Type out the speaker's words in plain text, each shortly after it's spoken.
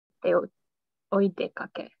ておいでか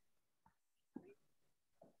け.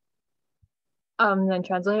 Then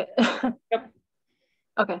translate. Yep.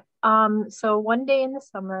 Okay. So one day in the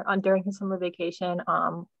summer, during his summer vacation,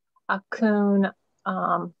 Akun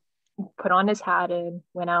put on his hat and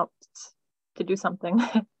went out to do something.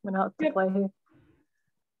 Went out to play.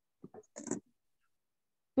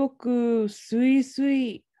 僕、スイス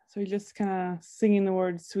イ. So you're just kind of singing the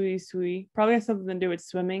word sui sui. Probably has something to do with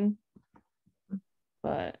swimming,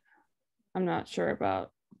 but I'm not sure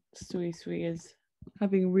about sui sui as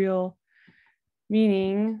having real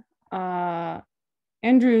meaning.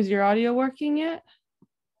 Andrew, is your audio working yet?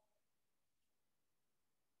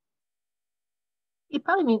 It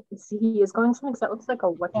probably means he is going something because that looks like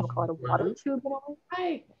a whatchamacallit, a water tube.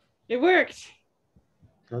 Hi, it worked.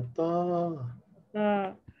 やったー。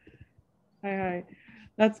はい。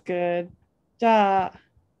That's good. じゃあ、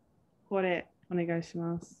これお願いし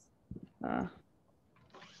ます。は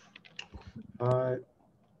い。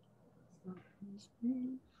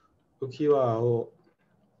浮き輪を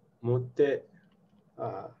持って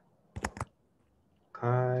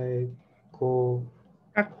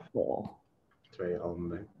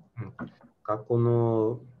学校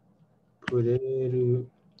のプー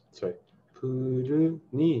ル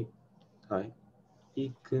に、はい、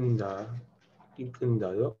行くんだ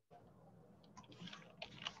よ。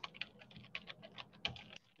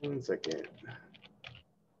One second.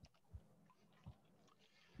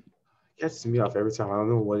 It catches me off every time. I don't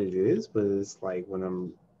know what it is, but it's like when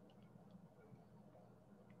I'm.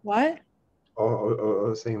 What? I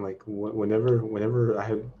was saying like whenever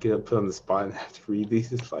I get put on the spot and have to read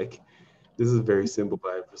these, it's like this is very simple,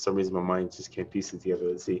 but for some reason my mind just can't piece it together.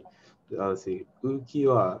 Let's see.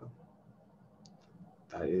 Ukiwa.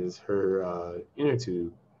 That is her inner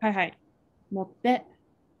tube. はい。持って。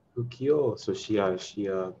Ukio. So she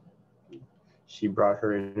brought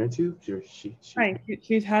her inner tube. She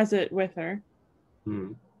has it with her.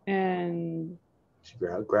 And she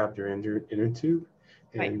grabbed her inner tube,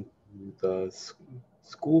 and the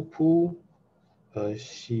school pool.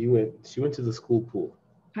 She went to the school pool.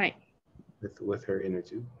 With her inner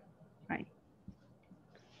tube.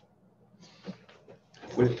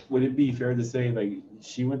 Would it be fair to say like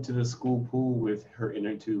she went to the school pool with her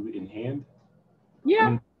inner tube in hand?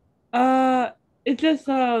 Yeah. It's just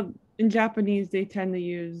in Japanese they tend to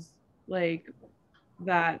use like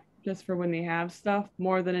that just for when they have stuff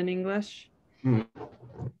more than in English. Yep.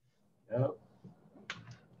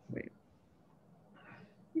 Wait.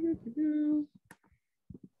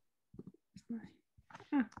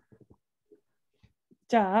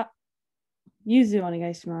 じゃあ、ゆずお願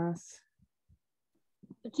いします。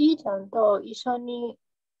おじいちゃんと一緒に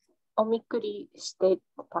おみくりして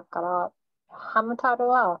たから、ハム太郎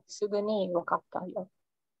はすぐに分かったよ。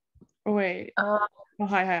Oh, wait.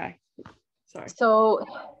 Hi. Sorry. So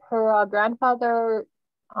her grandfather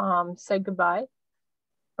said goodbye.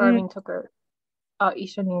 I mean, took her 一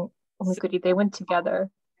緒におみくり. They went together.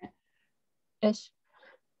 Ish.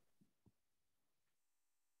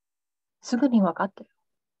 すぐに分かったよ.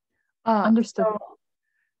 Understood.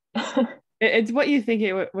 It's what you think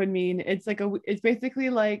it would mean. It's like it's basically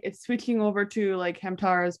like it's switching over to like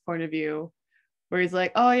Hamtaro's point of view, where he's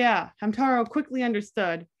like, oh yeah, Hamutaro quickly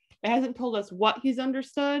understood. It hasn't told us what he's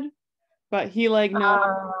understood, but he like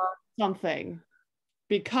knows something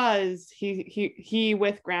because he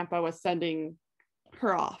with Grandpa was sending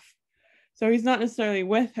her off. So he's not necessarily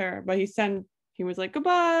with her, but he was like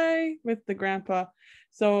goodbye with the Grandpa.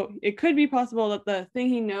 So it could be possible that the thing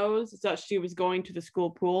he knows is that she was going to the school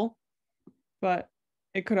pool, but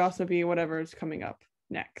it could also be whatever is coming up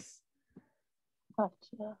next.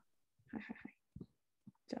 Gotcha.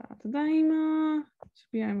 じゃあ、ただいま。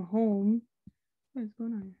I'm home. What is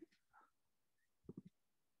going on?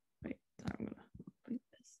 Wait, I'm gonna put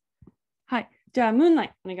this. はい。じゃあ、ムーンナ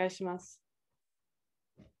イお願いします。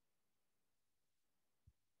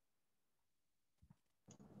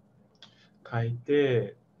帰っ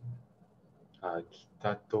てき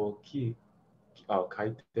たとき、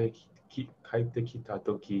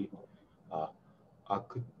あ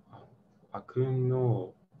くん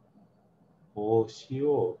の帽子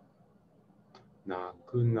をな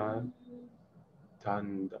くなった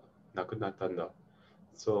んだ。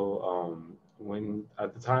So when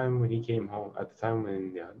at the time when he came home, at the time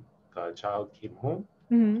when the child came home,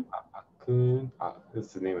 Akun,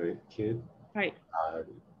 that's the name of the kid. Right.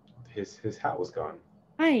 His hat was gone.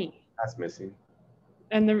 Right. That's missing.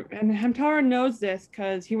 And Hamtaro knows this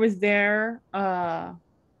because he was there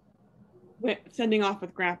sending off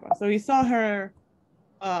with Grandpa. So he saw her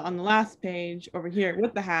on the last page over here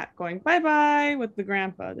with the hat going bye-bye with the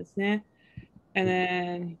Grandpa. And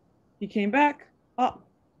then He came back. Oh,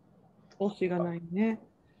 bullshitがないね。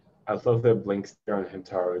I love that blank stare on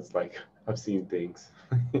Hamtaro. It's like, I've seen things.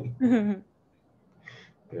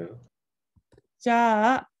 Yeah. じ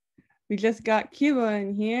ゃあ、we just got Kiba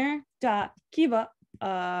in here. じゃあ、Kiba、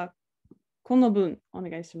この文お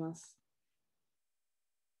願いします。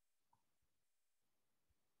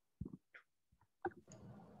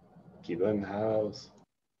Kiba in the house.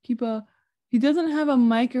 Kiba, he doesn't have a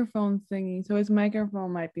microphone thingy, so his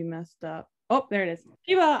microphone might be messed up. Oh, there it is.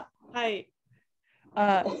 Kiba! はい。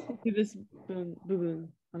this 部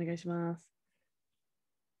分お願いします。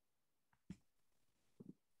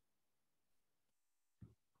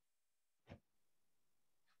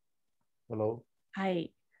Hello. は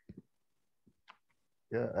い。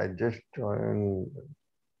Yeah, I just joined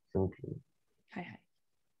simply. はいはい。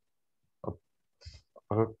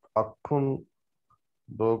Akun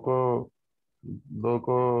doko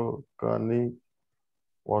ka ni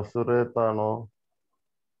wasureta no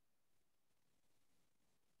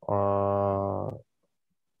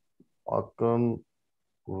akun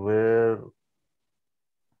where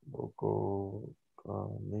doko ka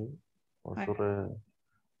ni wasure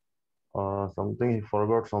something he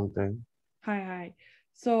forgot something. はいはい。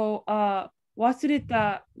So, 忘れ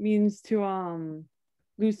た means to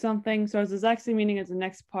lose something. So it's exactly meaning as the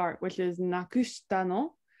next part, which is なくした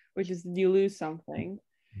の, which is you lose something.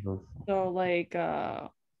 So like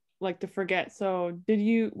to forget. So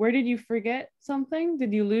where did you forget something?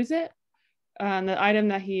 Did you lose it? And the item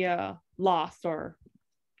that he lost or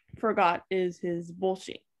forgot is his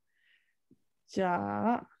bullshit. じ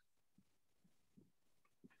ゃあ、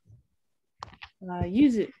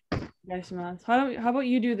use it. お願いします。How about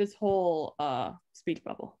you do this whole speech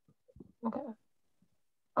bubble? Okay.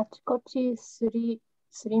 あちこちすり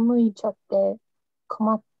むいちゃって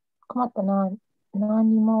困ったな。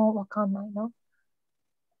何もわかんないの。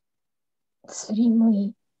すりむ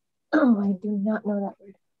い。I do not know that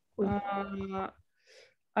word.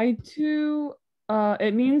 I too,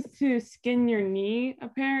 it means to skin your knee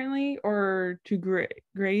apparently, or to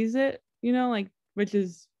graze it, like, which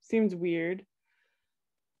seems weird.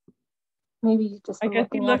 Maybe just I guess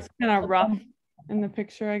he looks kind of rough something. in the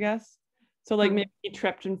picture, I guess. So like maybe he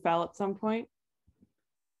tripped and fell at some point.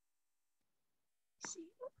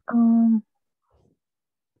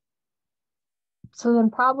 So then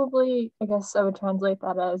probably, I guess I would translate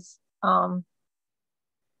that as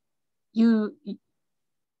you're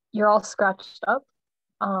all scratched up.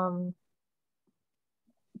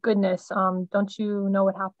 Goodness, don't you know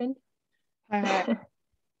what happened? Hi.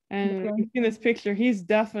 And you see this picture, he's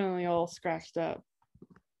definitely all scratched up.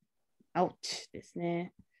 Ouch, です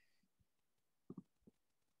ね。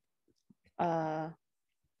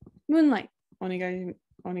Moonlight お願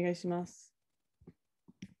いします。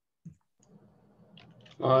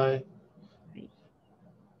はい。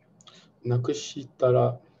なくした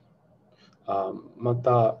ら、ま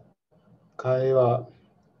た会話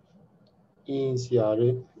いいじゃ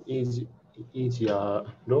ろ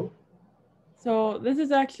So this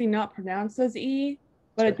is actually not pronounced as E,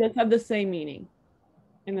 but it does have the same meaning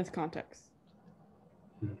in this context.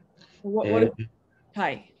 What is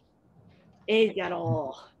Hi. じゃ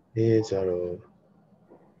ろう。じゃろう。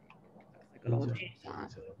What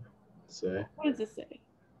does this say?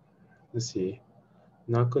 Let's see.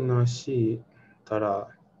 なくなしたら。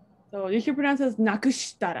So you should pronounce it as なく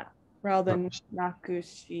したら rather than なく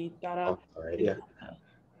したら. Yeah.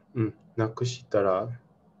 なくしたら。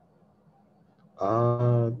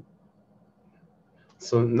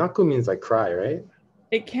So naku means like cry, right?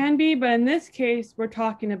 It can be, but in this case, we're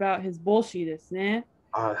talking about his bullshit ですね。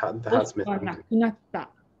that's missing. なくなった。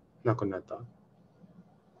なくなった。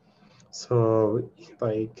So,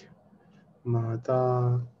 like, ま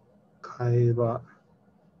た会話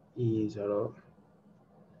いいじゃろ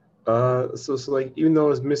う。So like, even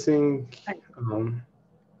though it's missing,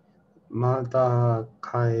 また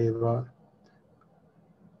会話。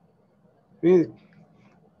I mean,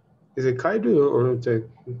 is it kaidu or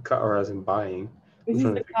as in buying? This is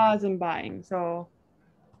the cause in buying. So,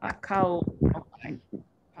 買う。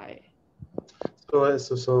はい。So,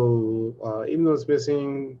 even though it's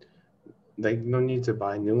missing, like, no need to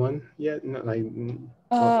buy a new one yet? No, like,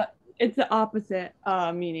 it's the opposite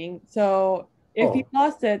meaning. So, if you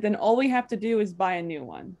lost it, then all we have to do is buy a new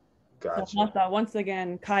one. Gotcha. So, once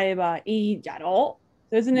again, 買えばいいじゃろ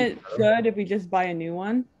う. So isn't it good if we just buy a new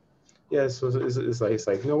one? Yeah, so it's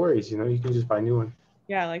like no worries, you can just buy a new one.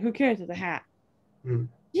 Yeah, like who cares? It's a hat.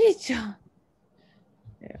 いいじゃん.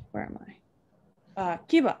 Yeah, where am I?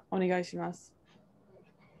 キバお願いします。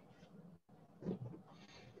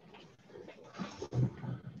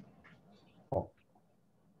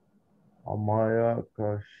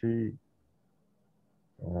Amayakashi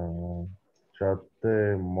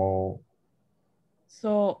chatte mo.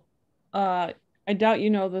 So I doubt you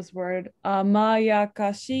know this word.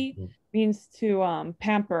 Amayakashi means to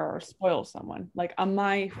pamper or spoil someone. Like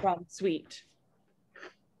amai from sweet.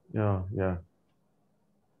 Yeah, yeah.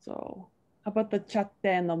 So how about the chatte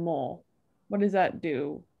and the mo? What does that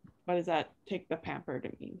do? What does that take the pamper to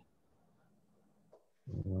mean?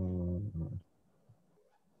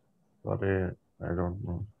 Sorry, I don't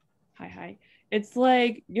know. Hi. It's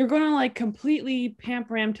like you're gonna like completely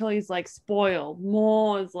pamper him till he's like spoiled.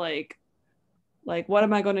 Mo is like what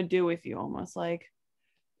am I gonna do with you? Almost like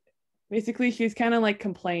basically she's kind of like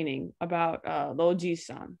complaining about the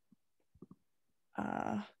oji-san.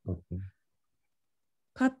 Okay.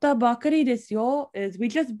 買ったばかりですよ is we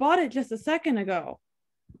just bought it just a second ago.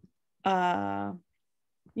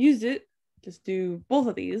 Use it. Just do both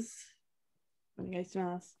of these. お願いし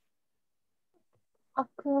ます。あっ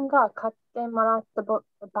くんが買ってもらったばっ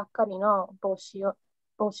かりの帽子を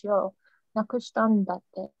なくしたんだっ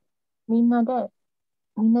て。みんなで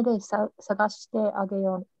探してあげ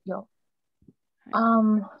ようよ。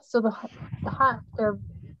So the hat, they're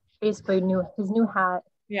basically his new hat.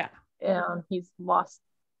 Yeah. He lost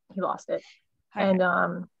it. And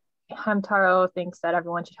Hamtaro thinks that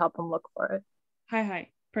everyone should help him look for it. Hi.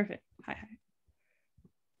 Perfect. Hi.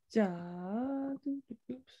 じゃあ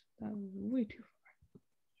oops, that was way too far.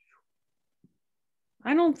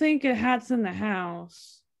 I don't think a hat's in the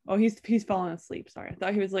house. Oh, he's falling asleep. Sorry. I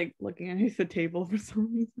thought he was like looking underneath the table for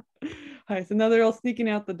some reason. Hi, so now they're all sneaking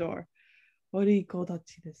out the door. 悪い子た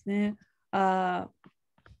ちですね。I'm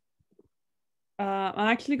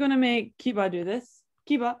actually gonna make Kiba do this.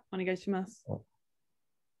 Kiba, お願いします。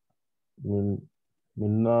み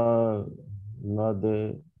んな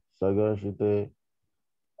で探して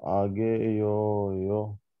あげよう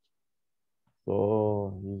よ。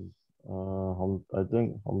So I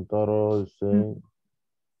think Hamutaro is saying,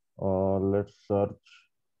 let's search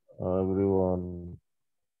everyone.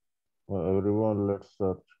 Everyone, let's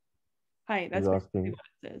search. Hi, that's He's basically asking. what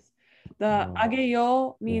it says. The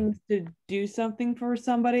ageyo means to do something for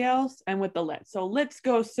somebody else, and with the let's. So let's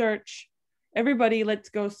go search. Everybody, let's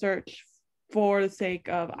go search for the sake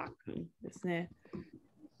of Akun.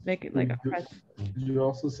 Make it like a present. Did you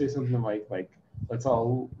also say something like let's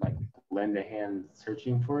all like lend a hand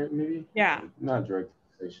searching for it, maybe? Yeah. Like, not direct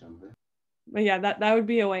translation, but yeah, that would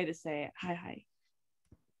be a way to say it. Hi.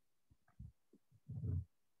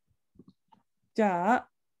 じゃ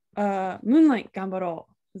あ、Moonlight 頑張ろ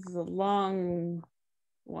う。This is a long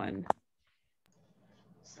one.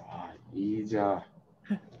 さあ、いいじゃあ。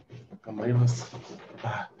頑張ります。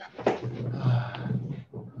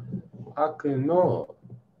あくの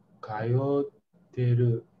通って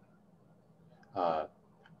る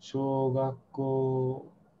小学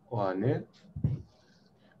校はね、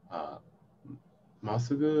まっ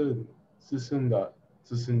すぐ進んで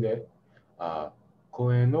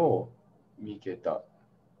公園を見つけた。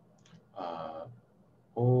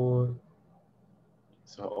お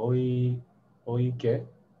池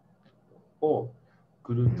を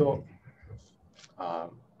来ると回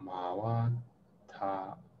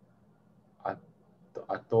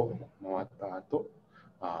った後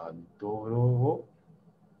道路を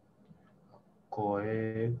越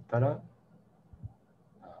えたら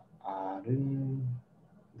あるん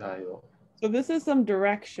だよ。So this is some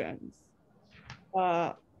directions.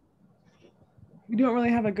 We don't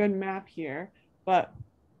really have a good map here, but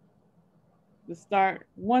to start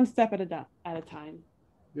one step at a time.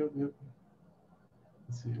 Yep.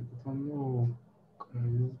 Let's see.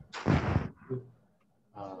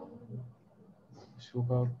 小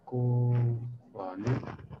学校はね。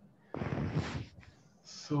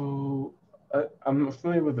So I'm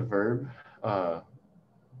familiar with the verb.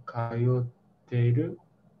 通ってる.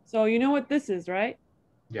 So you know what this is, right?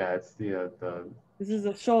 Yeah, it's the This is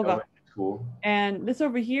a shoga. School. And this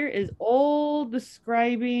over here is all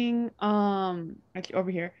describing actually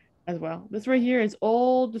over here as well. This right here is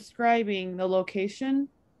all describing the location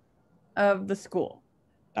of the school.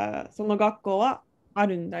 その学校はあ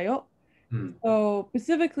るんだよ. So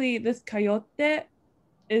specifically this kayotte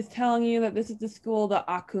is telling you that this is the school that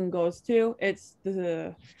Akun goes to. That's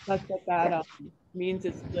what that means.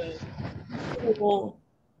 It's the school.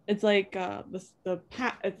 It's like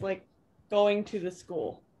it's like going to the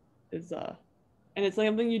school is and it's like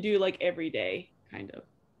something you do like every day kind of.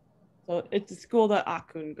 So it's a school that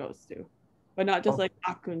Akun goes to, but not just like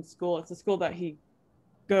Akun's school. It's a school that he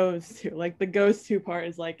goes to. Like the goes to part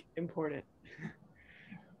is like important.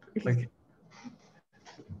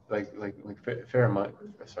 Fair enough,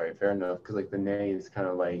 because like the nay is kind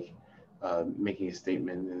of like making a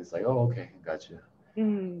statement, and it's like, oh, okay, gotcha.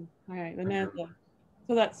 All right, the answer.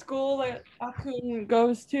 So that school that Akun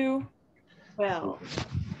goes to, well,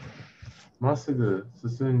 まっすぐ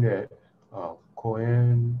進んで、公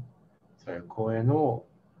園を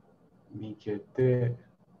見つけて、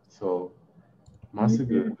そう、まっす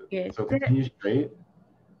ぐ、so continue straight,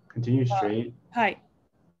 はい。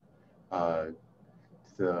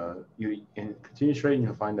continue straight and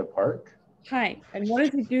you'll find a park. はい。And what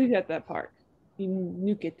does he do at that park?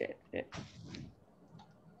 抜けて。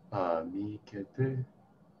見つけ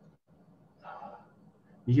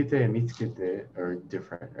て、見つけて are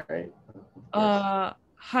different, right?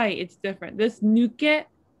 Hi, it's different. This nuke,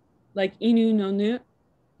 like inu no nu.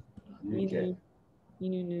 Nuke.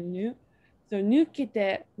 Inu no nu. So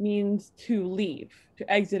nukete means to leave,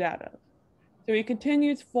 to exit out of. So he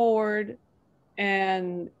continues forward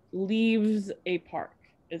and leaves a park,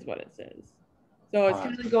 is what it says. So it's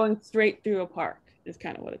kind of going straight through a park, is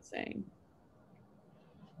kind of what it's saying.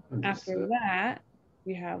 After that,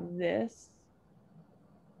 we have this.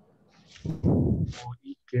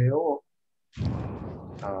 池を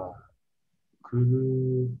く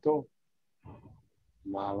るっと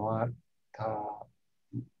回った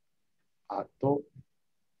後、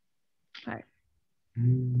はい。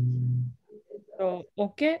So,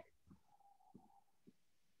 okay.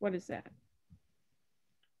 What is that?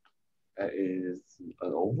 That is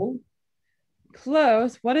an oval?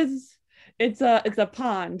 Close. What is it's a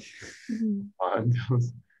pond. Pond.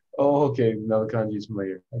 Oh, okay. Now the kanji is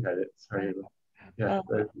familiar. I got it. Sorry. Yeah,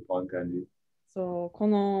 that's the pond kanji. So こ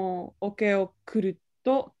の桶をくる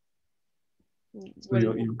と So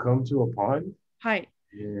you come to a pond? はい。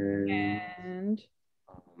 And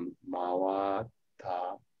回っ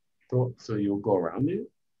たと so you'll go around it?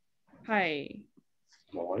 はい。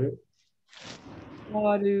回る?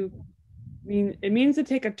 回る it means to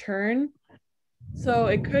take a turn. So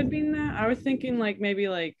it could mean that. I was thinking like maybe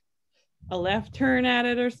like a left turn at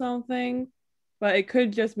it or something, but it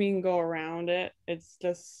could just mean go around it. It's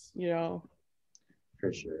just, you know,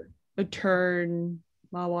 for sure, a turn,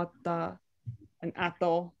 mawatta, an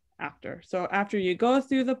ato after. So after you go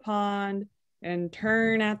through the pond and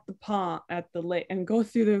turn at the pond at the lake and go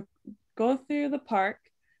through the park,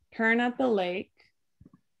 turn at the lake.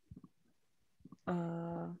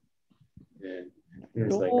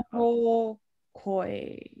 There's like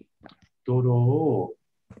道路を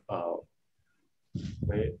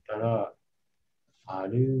越えたらあ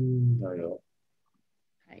るんだよ。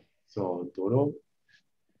はい。So 道路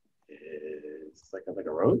is like a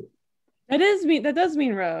road? That does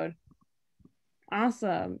mean road.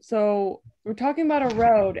 Awesome. So we're talking about a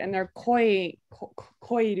road and they're koiruing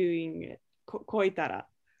it. Koitara.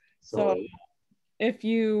 So if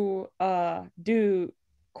you do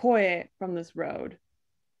koe from this road,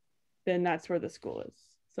 then that's where the school is.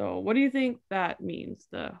 So what do you think that means,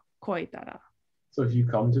 the koitara? So if you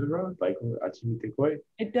come to the road, like achimite koi?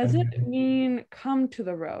 It doesn't mean come to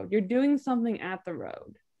the road. You're doing something at the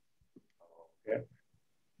road. Okay.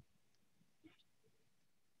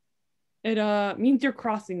 It means you're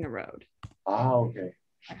crossing the road. Ah, okay.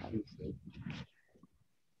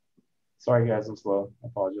 Sorry guys, I'm slow. I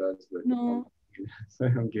apologize. But no.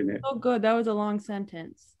 I'm getting it. Oh good, that was a long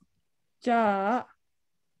sentence. じゃあ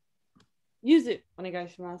use it お願い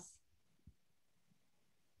します。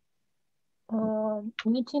道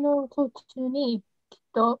の途中にきっ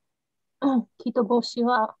と帽子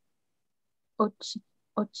は落ち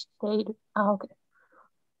ている。あ、OK。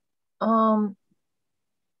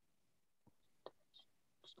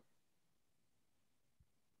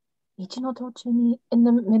道の途中に in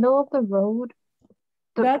the middle of the road.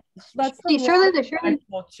 That's the surely I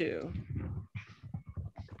told you.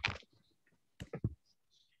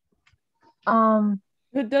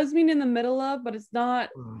 It does mean in the middle of, but it's not.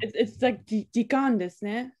 It's like 時間です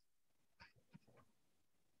ね.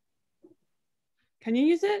 Can you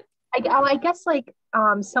use it? I guess like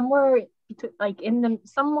somewhere like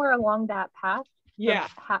somewhere along that path. Yeah.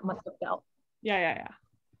 The hat must have fell. Yeah.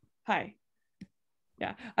 Hi.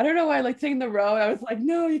 Yeah. I don't know why I like saying the road. I was like,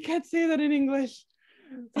 no, you can't say that in English.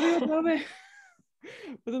 But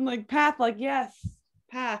then like path, like yes,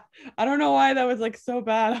 path. I don't know why that was like so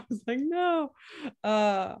bad. I was like, no.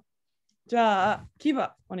 じゃあ、キ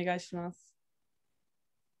バお願いします。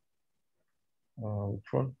Which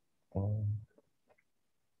one?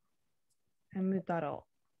 ハム太郎。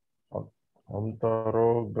ハム太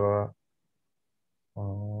郎が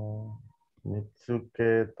見つ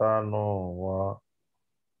けたのは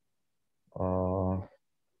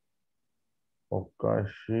お菓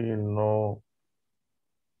子の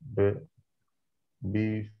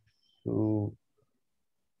ビス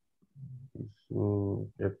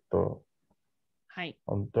미츠케토. はい。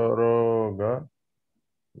 함타로가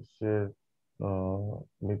이제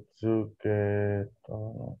미츠케타.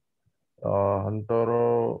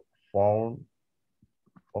 함타로 found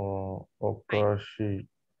okashi.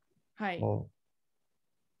 はい。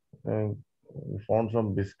 And found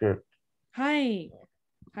some biscuit. はい。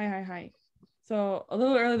はいはいはい。So a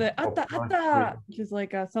little earlier, あったあった which is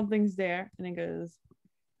like something's there. And it goes,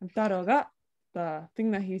 Hamutaro ga, the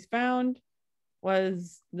thing that he's found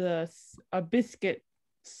was a biscuit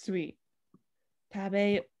sweet. 食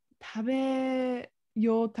べよ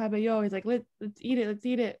He's like, let's eat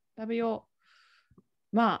it. 食べよう。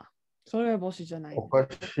まあ、それは帽子じゃない。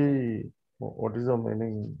 Okashi. What is the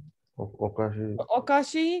meaning of okashi?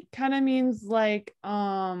 Okashi kind of means like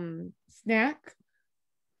snack,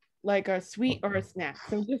 like a sweet or a snack.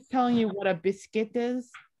 So just telling you what a biscuit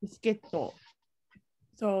is, biscuito.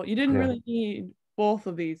 So you didn't really need both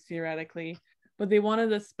of these theoretically, but they wanted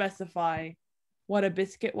to specify what a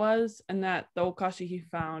biscuit was and that the okashi he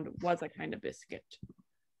found was a kind of biscuit.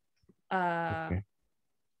 Okay.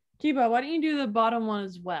 Kiba, why don't you do the bottom one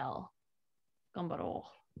as well? Gambaro.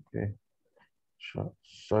 Okay.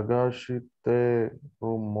 Sagashite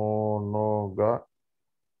rumono ga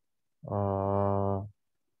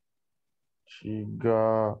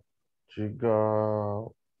chigau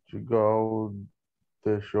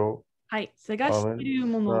desho. はい、探している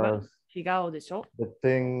ものが違うでしょ。 The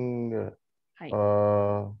thing はい。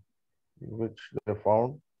 which they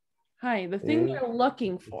found. はい、the thing they're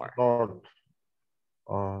looking for. Not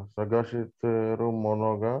探しているも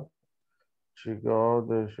のが違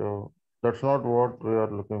うでしょう. That's not what we are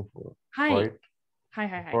looking for. はい。 Right? はい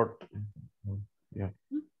はいはい。 But, yeah.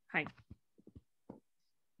 はい。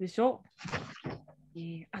でしょ。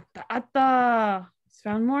あったあった。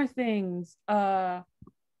Found more things.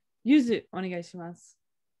 ゆず、お願いします。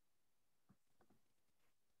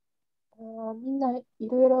みんない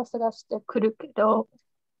ろいろ探してくるけど、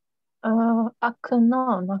あく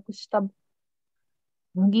のなくした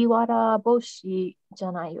麦わら帽子じ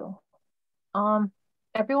ゃないよ。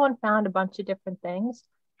Everyone found a bunch of different things,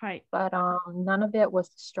 はい。 but none of it was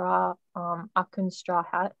the straw, Akun's straw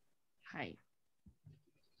hat. はい。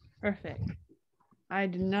Perfect. I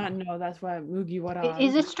did not know that's what Mugiwara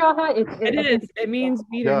Is it straw hat? It is. It means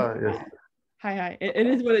beater. Yeah, yes. Hi. It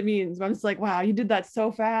is what it means. I'm just like, wow, you did that so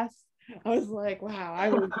fast. I was like, wow, I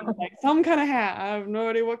would be like some kind of hat. I have no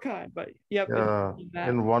idea what kind, but yep. Yeah.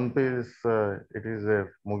 In One Piece, it is a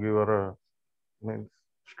Mugiwara, means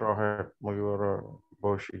straw hat, Mugiwara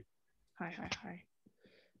Boshi. Hi.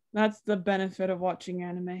 That's the benefit of watching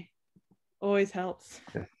anime. Always helps.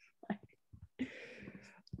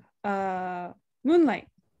 Moonlight,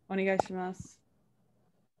 お願いします。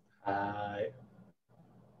はい。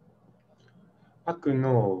悪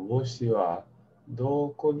の帽子はど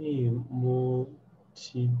こにも落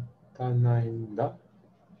ちないんだ。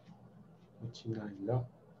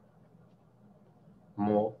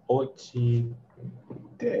もう落ち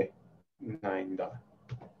てないんだ。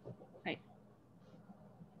はい。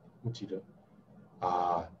落ちる。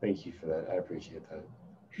Thank you for that. I appreciate that.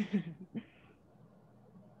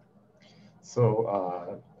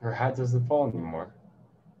 So, her hat doesn't fall anymore.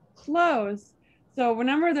 Close. So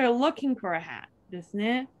whenever they're looking for a hat, です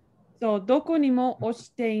ね。So どこにも落ち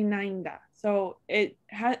ていないんだ. So it's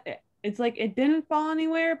like it didn't fall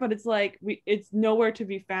anywhere, but it's like it's nowhere to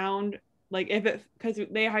be found. Like because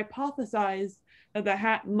they hypothesized that the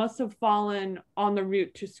hat must have fallen on the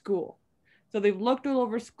route to school. So they've looked all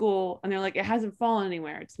over school and they're like, it hasn't fallen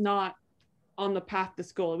anywhere. It's not on the path to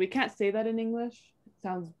school. We can't say that in English. It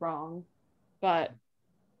sounds wrong. But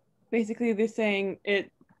basically they're saying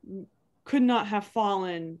it could not have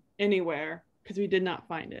fallen anywhere because we did not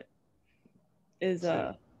find it. Hi.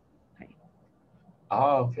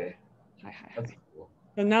 Okay. Hi. That's cool.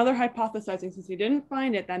 So now they're hypothesizing since we didn't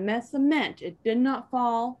find it, that must have meant it did not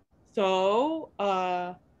fall. So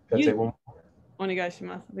Can I say one more? お願いし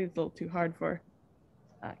ます. I think it's a little too hard for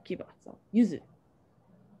Kiba. So use it.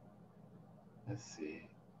 Let's see.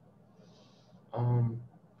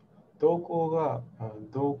 どこが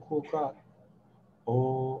遠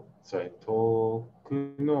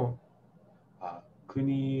くの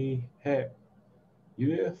国へ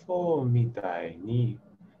UFO みたいに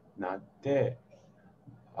なって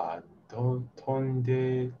飛ん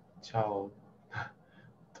でちゃう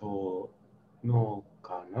との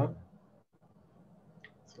かな。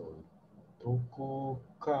そう、どこ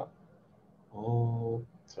かと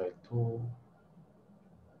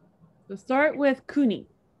So start with kuni.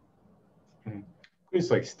 It's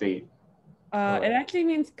like state. It actually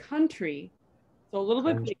means country. So a little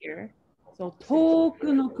bit bigger. So 遠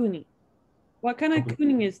くの国. What kind of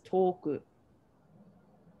kuning is toku?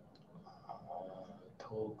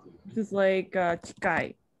 Toku. This is like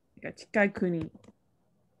chikai. Like a chikai kuni.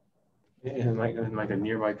 In like a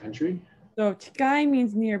nearby country? So chikai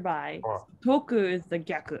means nearby. Oh. Toku is the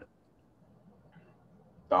gyaku.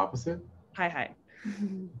 The opposite? Hi.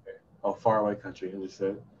 A faraway country,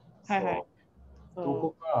 understood. Hi. So,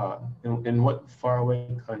 So, in what faraway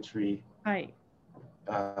country hi.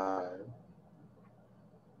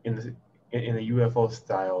 In a UFO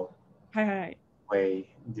style Hi. way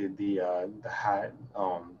did the hat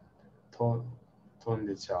tonde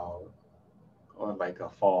chao or like a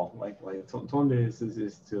fall like tonde is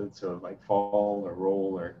to like fall or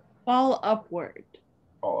roll or Fall upward.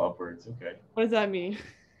 fall upwards. Okay. What does that mean?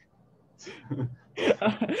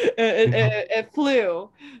 it flew.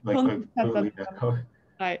 Like quickly.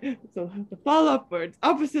 Right. So the fall upwards,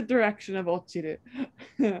 opposite direction of ochiru.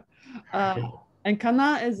 And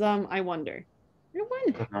kana is I wonder.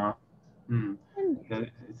 Kana.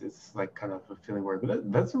 It's like kind of a feeling word,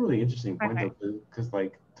 but that's a really interesting point though, because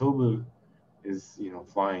like tobu is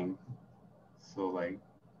flying, so like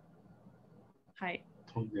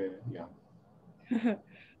tonde, yeah.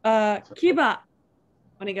 牙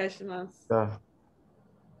お願いします。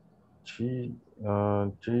小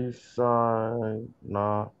さ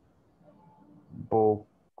な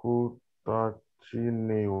僕たち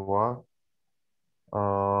には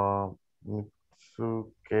見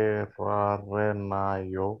つけられな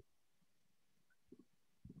いよ。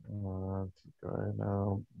小さ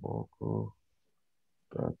な僕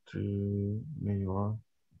たちには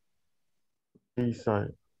小さ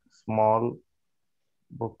い small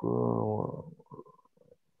僕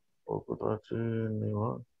たちに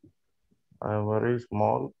は I'm very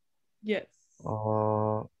small. Yes.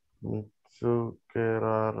 見つけ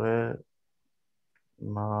られ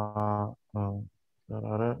な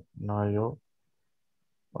いよ。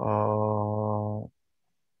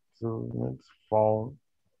means found.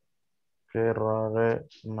 けられ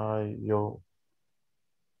ないよ。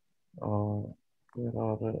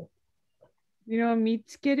見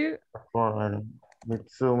つける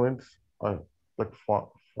Mitsu means like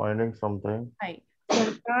finding something. Right. So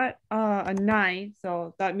we got a nai,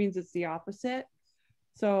 so that means it's the opposite.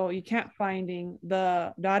 So you can't finding.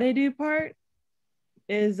 The dareru part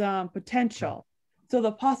is potential. So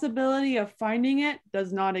the possibility of finding it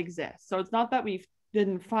does not exist. So it's not that we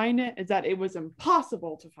didn't find it, it's that it was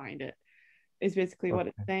impossible to find it, is basically what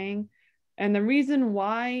it's saying. And the reason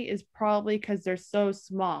why is probably because they're so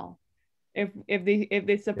small. If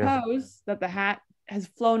they suppose that the hat has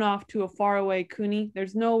flown off to a faraway kuni,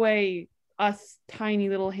 there's no way us tiny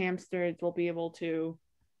little hamsters will be able to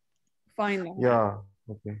find the hat. Yeah,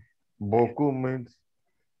 okay. Boku means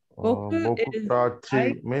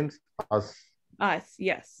Bokutachi means us. Us,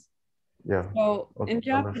 yes. Yeah. So in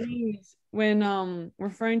Japanese, when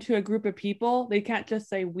referring to a group of people, they can't just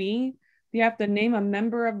say we. They have to name a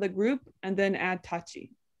member of the group and then add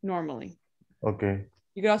tachi normally. Okay.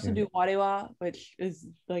 You could also do warewa, which is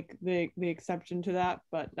like the exception to that,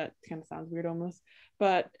 but that kind of sounds weird almost.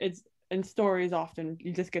 But it's in stories often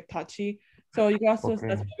you just get tachi. So you can also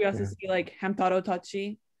that's why we also see like Hamutaro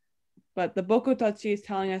tachi. But the Boko tachi is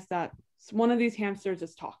telling us that one of these hamsters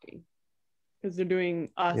is talking because they're doing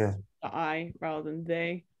us, the I, rather than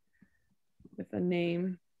they, with a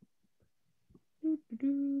name.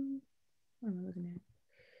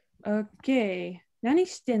 Okay. 何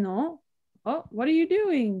してんの? Oh, what are you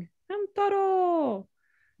doing? Hamutaro!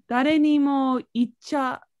 誰にも言っち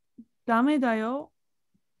ゃダメだよ.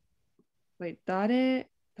 Wait, 誰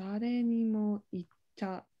にも言っち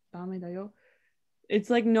ゃダメだよ. It's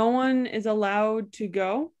like no one is allowed to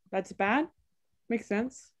go. That's bad. Makes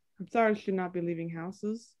sense. Hamutaro should not be leaving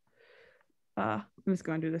houses. I'm just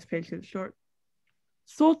going to do this page because it's short.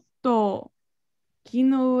 外、木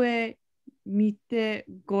の上見て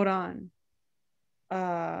ごらん.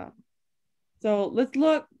 So let's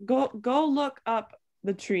go look up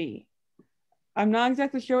the tree. I'm not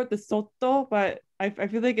exactly sure what the soto, but I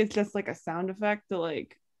feel like it's just like a sound effect to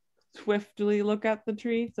like swiftly look at the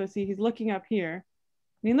tree. So see, he's looking up here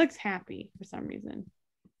and he looks happy for some reason,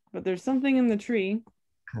 but there's something in the tree.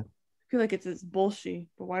 I feel like it's his bullshit,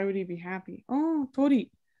 but why would he be happy? Oh,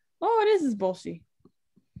 tori. Oh, it is his bullshit.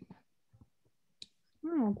 I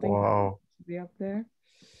don't think it should be up there.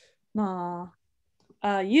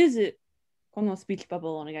 Yuzu, このスピーチバブ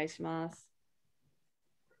ルお願いします。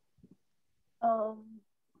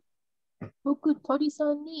僕、鳥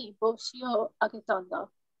さんに帽子をあげたん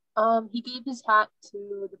だ。He gave his hat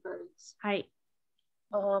to the birds. はい。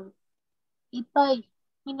いっぱい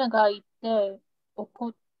みんながいて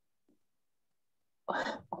怒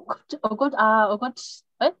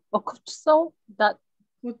okucho that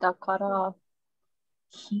kara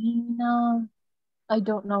hina. I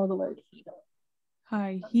don't know the word hina.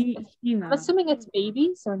 Hi, I'm hina. assuming it's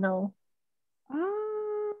babies or no?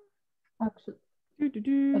 Actually,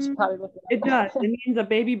 I should probably look it It up. does. It means a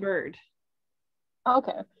baby bird.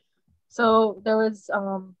 Okay. So there's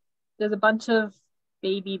a bunch of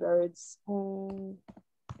baby birds. Oh,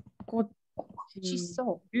 She's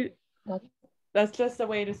so. That's just a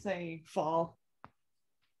way to say fall.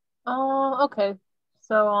 Oh, okay.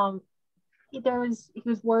 So he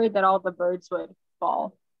was worried that all the birds would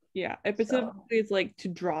fall. Yeah, it specifically is like to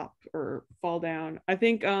drop or fall down. I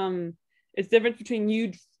think it's different between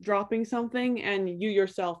you dropping something and you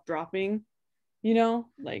yourself dropping, you know,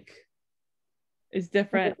 like it's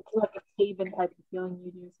different. It's like a haven type of feeling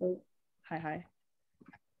you do. So. Hi.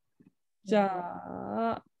 じゃ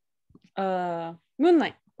あ、ムーンナ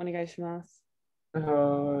イお願いします。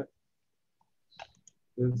Let's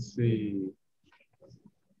see.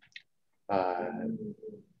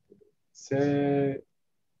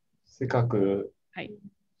 せっかく、はい。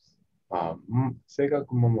せっか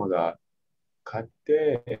くママが買っ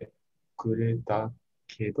てくれた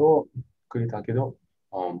けど、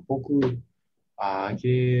僕、あ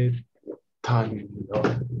げたんだ。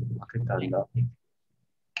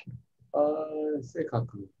せっか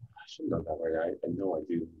く、I shouldn't know that right. I know I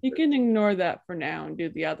do. You can ignore that for now and do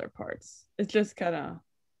the other parts. It's just kind of.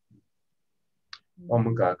 マ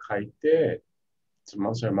マが書いて、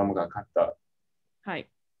もちろんママが買った。はい。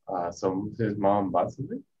So his mom bought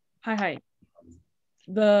something? Hi.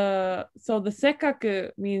 So the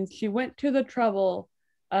sekaku means she went to the trouble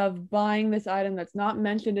of buying this item that's not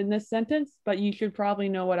mentioned in this sentence, but you should probably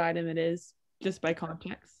know what item it is just by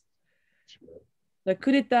context. Sure. The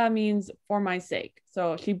kurita means for my sake.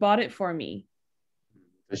 So she bought it for me.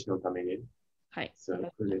 私のために。はい。So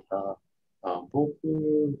くれた。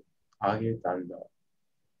僕、あげたんだ。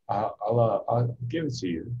I'll give it to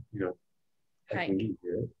you. You know, I can give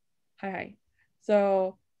you it. Hi.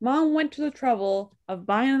 So mom went to the trouble of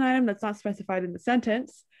buying an item that's not specified in the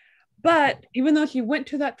sentence, but even though she went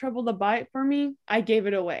to that trouble to buy it for me, I gave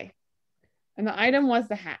it away. And the item was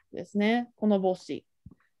the hat ですね。この帽子。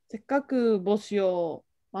せっかく帽子を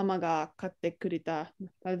ママが買ってくれた。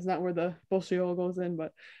That's not where the 帽子を goes in,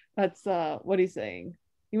 but that's what he's saying.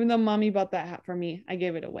 Even though mommy bought that hat for me, I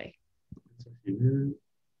gave it away.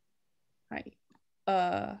 はい。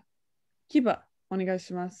キバ、お願い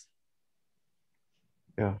します。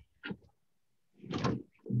Yeah.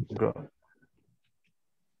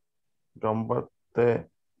 頑張って、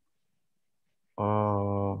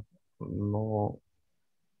の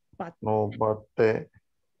ばって、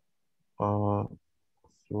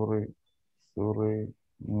す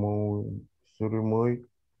りむい、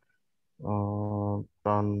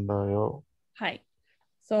たんだよ。はい。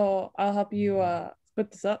So I'll help you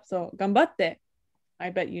split this up. So 頑張って。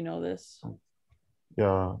I bet you know this.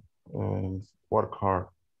 Yeah, and work hard.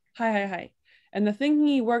 Hi. And the thing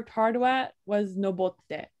he worked hard at was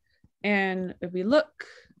nobotte. And if we look,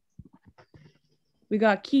 we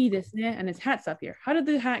got ki desu ne, and his hat's up here. How did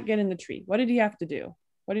the hat get in the tree? What did he have to do?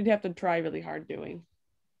 What did he have to try really hard doing?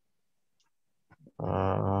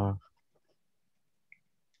 I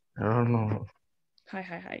don't know.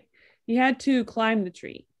 Hi. He had to climb the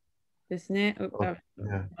tree. Desu ne.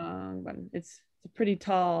 It's a pretty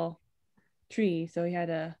tall tree, so he had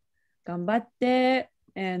to gambatte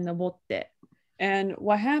and nobotte. And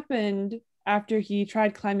what happened after he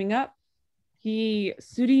tried climbing up, he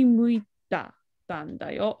surimuita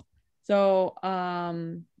tandayo. So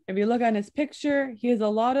if you look at his picture, he has a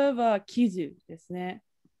lot of kizu ですね。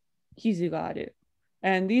kizu がある.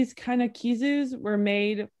 And these kind of kizus were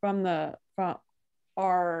made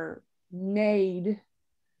are made,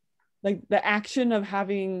 like the action of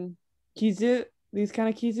having kizu, these kind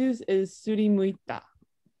of kizus is surimuita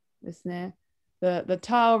ですね. The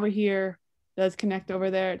ta over here does connect over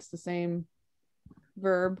there. It's the same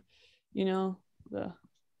verb, you know, the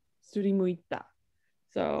surimuita.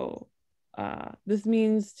 So this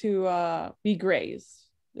means to be grazed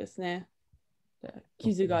ですね.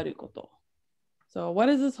 Kizu ga aru koto. So what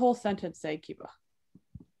does this whole sentence say, Kiba?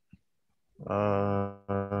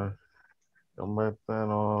 頑張って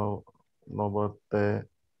登って、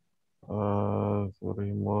そ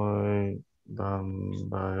れもなん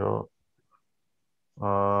だよ。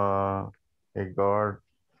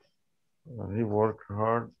He worked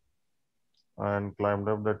hard and climbed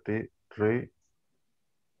up the tree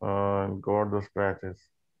and got the scratches.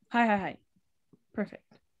 Hi. Perfect.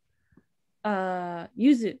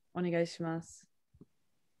 Yuzu, お願いします。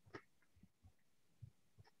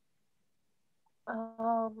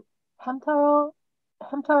hamtaro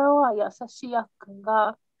hamtaro は優しいあっくん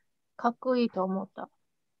がかっこいいと思った。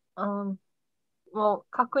Well,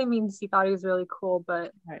 かっこいい means he thought he was really cool,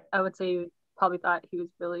 but Right. I would say you probably thought he was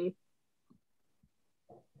really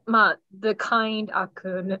the kind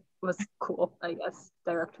Akun was cool, I guess.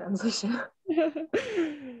 Direct translation.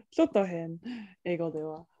 ちょっと変、英語で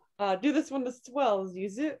は。Do this one as well.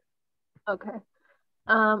 Use it. Okay.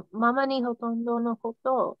 ママにほとんどのこ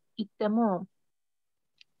とを言っても、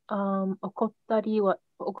怒ったり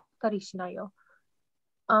しないよ。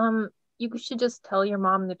You should just tell your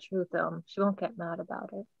mom the truth. She won't get mad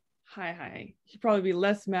about it. Hi. She'd probably be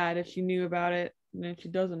less mad if she knew about it than if she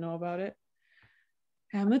doesn't know about it.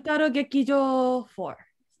 Hamutaro Gekijo 4 で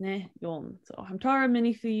すね。4. So Hamutaro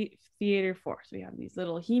Mini Theater 4. So we have these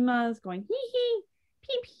little himas going hee hee,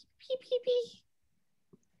 pee pee, pee pee pee.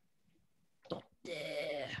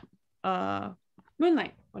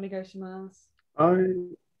 Moonlight, お願いします。はい。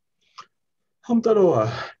ハム太郎は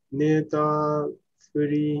ネタ振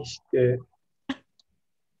りして、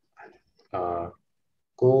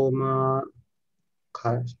ごま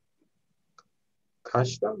かし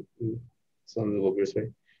た、そのごめんなさ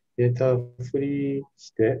い。ネタ振り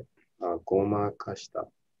して、ごまかした。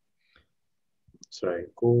Sorry,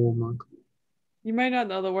 ごまか。You might not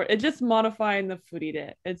know the word. It's just modifying the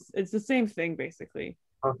furire. It's the same thing basically.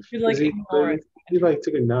 You like ignore it. He like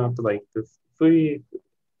took a nap, like the furi,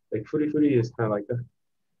 like furi is kind of like a,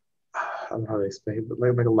 I don't know how to explain it, but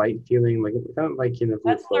like a light feeling, like kind of like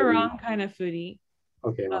That's the wrong kind of furi.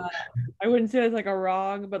 Okay. I wouldn't say it's like a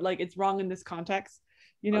wrong, but like it's wrong in this context.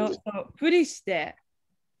 You know, so furiste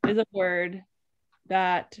is a word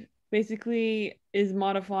that basically is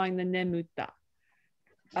modifying the nemutta.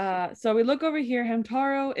 So we look over here.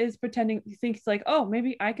 Hamtaro is pretending, he thinks like, oh,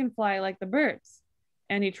 maybe I can fly like the birds.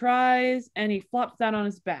 And he tries and he flops down on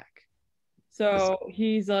his back. So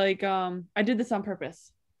he's like, I did this on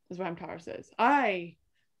purpose, is what Hamtaro says. I'm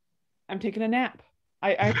taking a nap.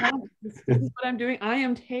 I found this is what I'm doing. I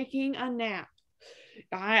am taking a nap.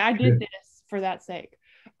 I did this for that sake.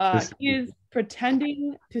 He is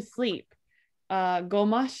pretending to sleep.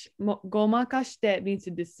 Gomakashite means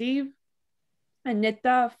to deceive. And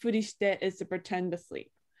neta furishite is to pretend to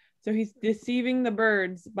sleep. So he's deceiving the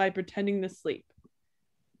birds by pretending to sleep.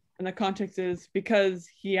 And the context is because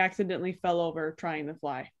he accidentally fell over trying to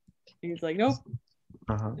fly. He's like, nope.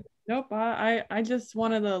 Nope, I just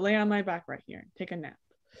wanted to lay on my back right here and take a nap.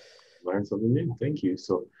 Learn something new. Thank you.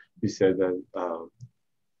 So you said that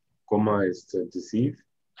goma is to deceive?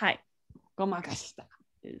 Hi. Gomakashita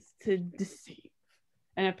is to deceive.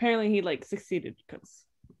 And apparently he like succeeded because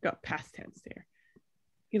got past tense there.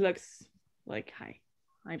 He looks like hi.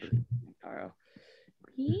 I believe Hamtaro.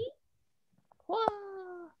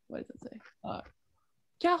 What does it say?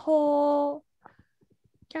 Kyaho.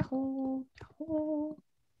 Kyaho. Kyaho.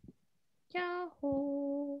 Kyaho.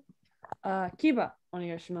 Kiba, お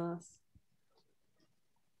願いします。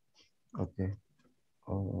Okay.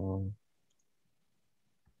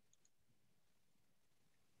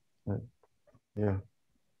 Yeah.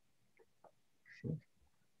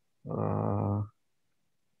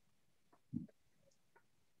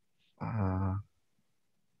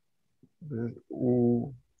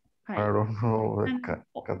 I don't know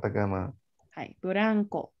katakana. はい、ブラン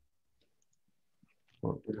コ。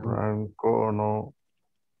ブランコの、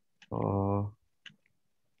乗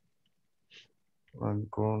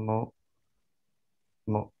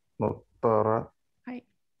ったら、はい。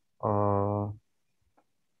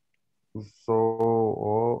嘘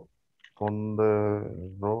を飛んでる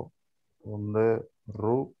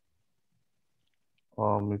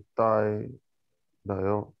みたいだ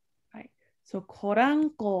よ。はい。そう、コラン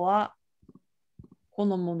コはこ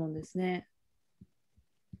のものですね。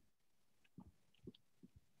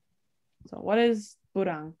So what is ブ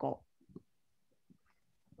ランコ?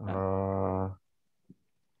 I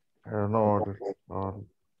don't know what it's called.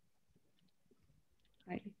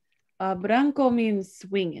 はい。Blanco means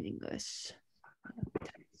swing in English.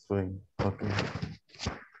 Swing. Okay.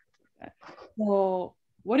 So,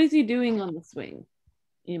 what is he doing on the swing?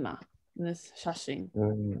 今、in this 写真。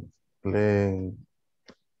Playing.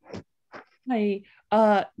 はい。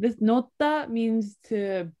This 乗った means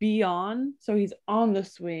to be on. So he's on the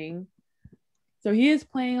swing. So he is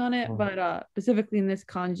playing on it, but specifically in this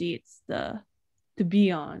kanji, it's the to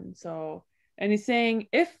be on. So, and he's saying,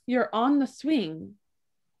 if you're on the swing,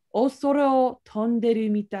 お空を飛んでる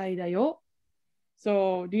みたいだよ.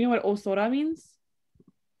 So, do you know what お空 means?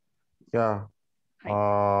 Yeah.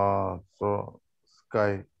 So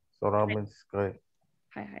sky. 空 means sky.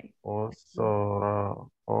 はいはい。お空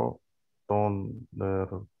を飛んで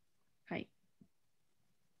る。はい。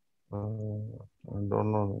I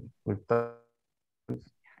don't know.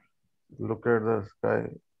 Look at the sky,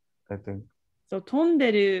 I think. So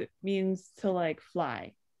tonderu means to like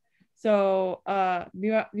fly. So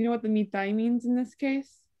you know what the mitai means in this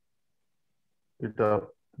case? It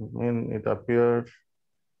it appears to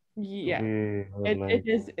Yeah, be it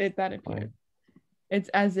is it that appears. fine. It's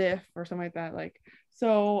as if or something like that. Like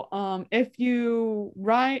so if you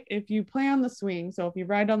play on the swing, so if you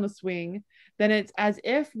ride on the swing, then it's as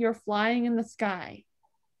if you're flying in the sky.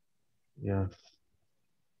 Yes.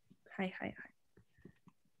 はいはいはい。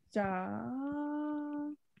じゃあ、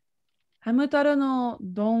ハム太郎の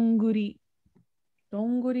どんぐり。ど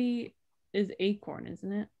んぐり is acorn,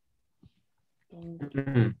 isn't it? どんぐり。う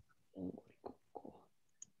ん。どんぐりここ。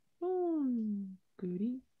どんぐ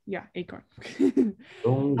り Yeah, acorn.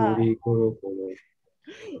 どんぐりころころ。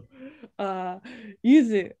ゆ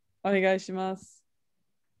ず、お願いします。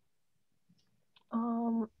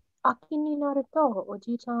秋になると、お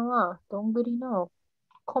じいちゃんはどんぐりの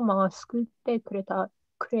コマを作ってくれ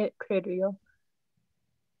るよ。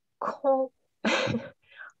コ、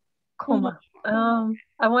コマ。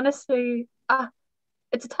I want to say,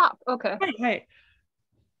 it's a top. Okay. はいはい。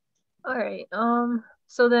All right.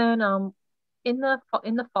 So then, in the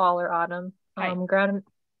fall or autumn, Hi. I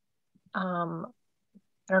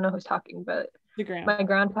don't know who's talking, but The ground. my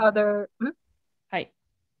grandfather. Hi.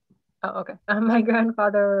 Oh, okay. My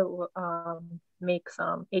grandfather makes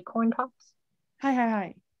acorn tops. Hi, hi,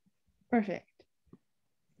 hi. Perfect.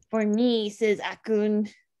 For me, says Akun.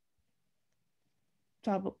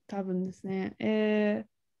 多分ですね。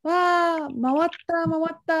わあ、回っ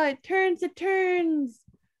た。It turns, it turns.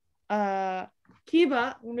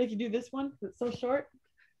 Kiba, we'll make you do this one. It's so short.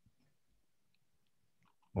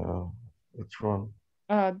 Which one?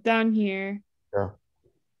 Down here. Yeah.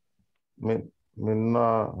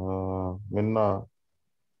 Minna,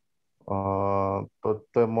 とっ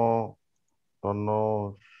ても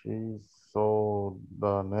楽しそう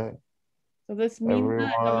だね。So this means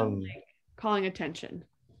Everyone, like calling attention.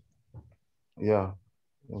 yeah,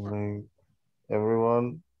 I mean,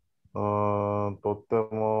 everyone, とって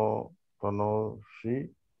も楽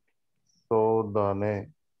しそうだ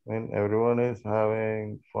ね. I mean, everyone is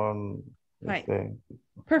having fun. Right. Saying.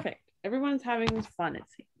 Perfect. Everyone's having fun, it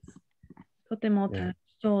seems. とても楽し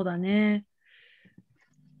そうだね。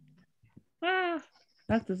Ah,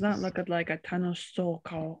 that does not look like a 楽しそう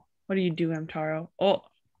顔. What do you do, Hamtaro? Oh.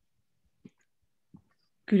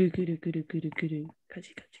 Kuru, kuru, kuru, kuru, kuru.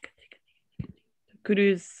 Kaji, kaji, kaji, kaji.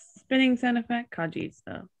 Kuru's spinning sound effect. Kaji's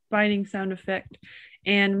biting sound effect.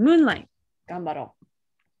 And moonlight. Gambaro.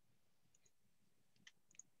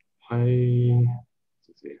 はい。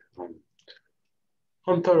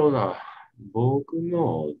ハム太郎が僕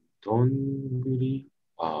のどんぐり、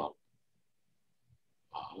何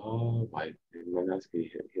ですか、ひ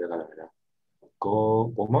らがなかな。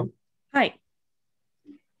ごまはい。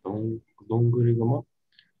どんぐりご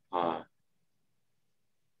ま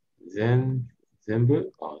全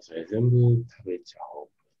部それ全部食べちゃおう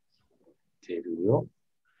てるよ。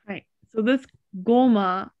はい。So this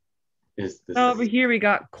goma, This over here we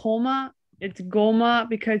got koma. It's goma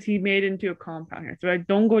because he made it into a compound here. So like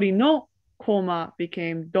dongori no koma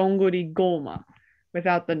became dongori goma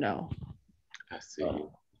without the no. I see.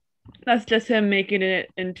 That's just him making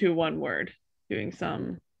it into one word, doing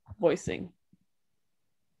some voicing.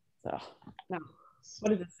 So now, what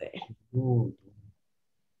does it say?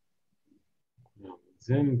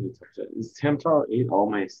 Hamtaro ate all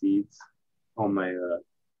my seeds, all my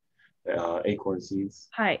acorn seeds.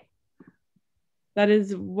 Hi. That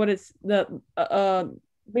is what it's the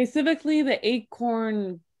specifically the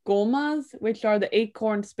acorn gomas, which are the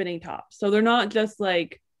acorn spinning tops. So they're not just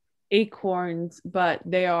like acorns, but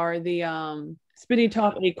they are the spinning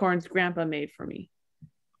top acorns grandpa made for me.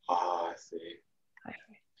 I see. Hi.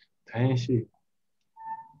 大変しい。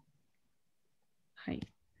はい。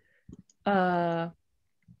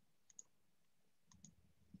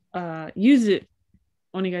ゆず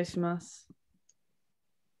お願いします。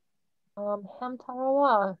ハム太郎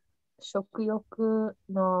は食欲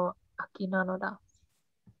の秋なのだ。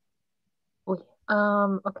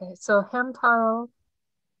Okay, so Hamtaro,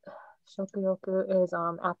 食欲 is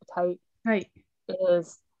appetite. Right.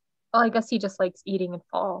 Is I guess he just likes eating in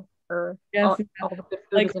fall, or yes, all the good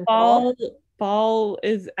food like is in fall. Fall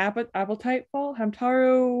is appetite fall.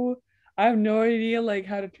 Hamtaro, I have no idea like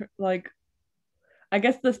how to like. I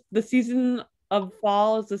guess the season of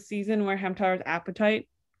fall is the season where Hamtaro's appetite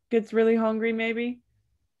gets really hungry. Maybe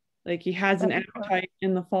like he has an appetite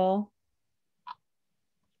in the fall.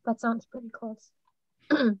 That sounds pretty close.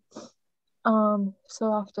 So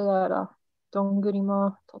after that, donguri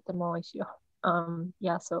mo totemo oishii yo.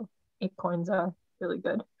 Yeah, so acorns are really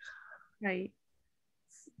good. Right.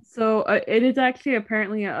 So it is actually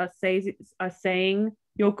apparently a saying,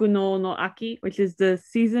 yoku no aki, which is the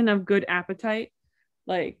season of good appetite.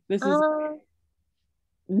 Like this is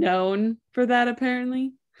known for that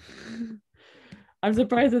apparently. I'm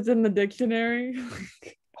surprised it's in the dictionary.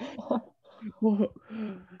 Whole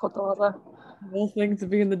thing to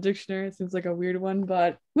be in the dictionary seems like a weird one,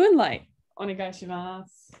 but moonlight.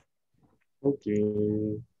 Onegaishimasu.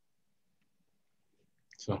 Okay.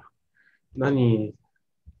 So,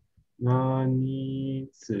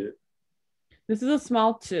 つ This is a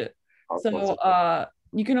small ch. So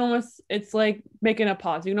you can almost, it's like making a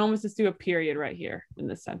pause. You can almost just do a period right here in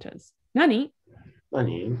this sentence. Nani? ハ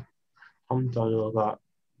ム太郎が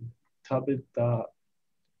食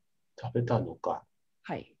べたのか。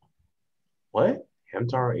はい。What?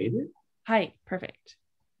 Hamtaro ate it? はい、perfect.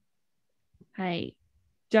 はい。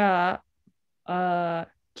じゃあ、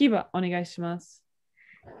キバお願いします。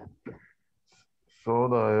そう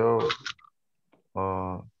だよ。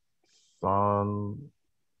算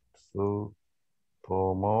数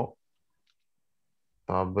とも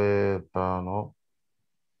食べたの。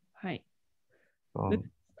はい。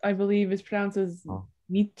I believe it's pronounced as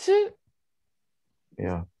 3つ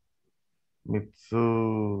Yeah. 3つ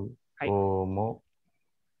とも。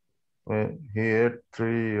He ate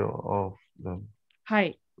 3 of them. は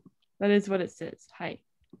い。That is what it says. はい。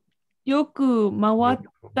よく回っ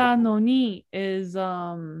たのに is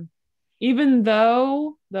even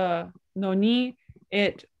though the noni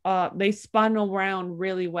they spun around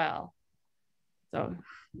really well. So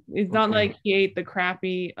it's not like he ate the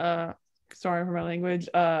crappy sorry for my language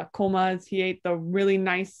komas. He ate the really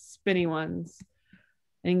nice spinny ones.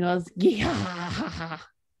 And he goes, yeah.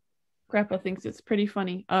 Grandpa thinks it's pretty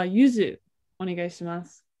funny. Yuzu,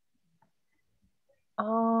 onegaishimasu.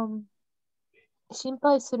 心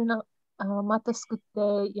配するな。また作って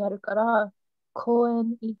やるから、公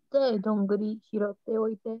園行ってどんぐり拾ってお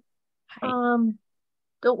いて。Don't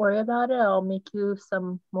worry about it. I'll make you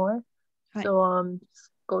some more. So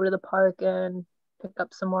just go to the park and pick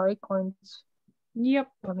up some more acorns.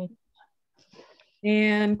 Yep. For me.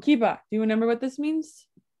 And Kiba, do you remember what this means?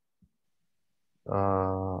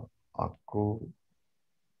 No.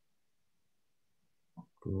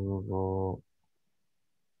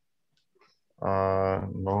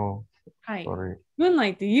 Hi. Sorry.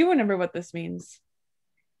 Moonlight, do you remember what this means?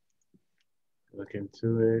 Look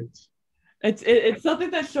into it. It's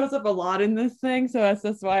something that shows up a lot in this thing, so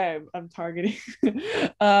that's why I'm targeting.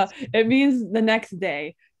 It means the next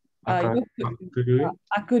day.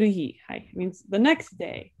 Akuruhi. Hi. It means the next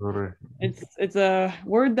day. It's a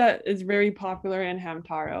word that is very popular in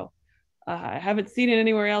Hamtaro. I haven't seen it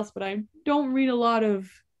anywhere else, but I don't read a lot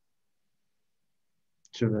of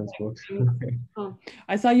children's books.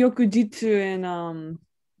 I saw Yokujitsu in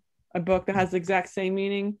a book that has the exact same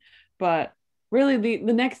meaning, but really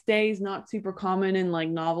the next day is not super common in like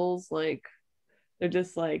novels. Like they're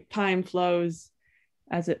just like time flows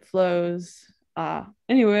as it flows.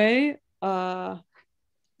 Anyway, I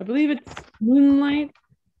believe it's Moonlight.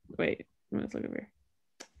 Wait, let's look over here.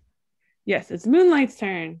 Yes, it's Moonlight's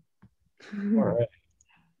turn. All right.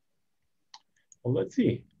 Well, let's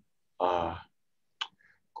see.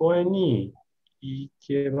 公園に行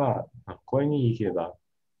けば、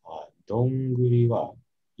どんぐりは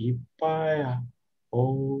いっぱい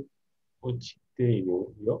落ちてい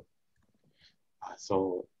るよ。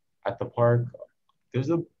So at the park, there's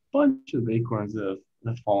a bunch of acorns that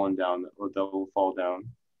have fallen down or that will fall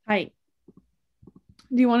down. Hi.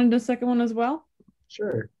 Do you want to do the second one as well?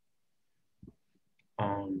 Sure.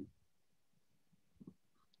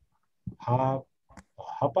 Hapa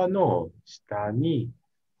no shita ni,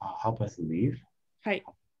 Hapa's leaf. はい。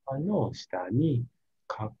葉の下に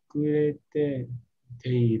隠れて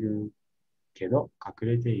いるけど、ハ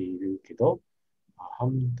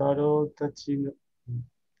ム太郎たち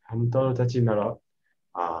なら、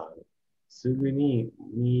すぐに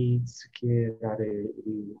見つけられる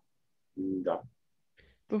んだ。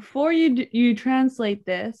Before you translate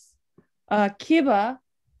this, Kiba,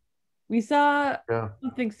 we saw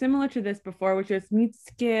something similar to this before, which is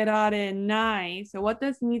mitsukerare nai. So what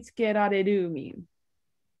does mitsukerareru mean?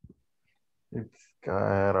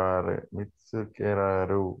 Mitsukeraru.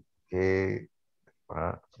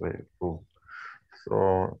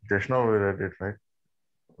 So just now we read it, right?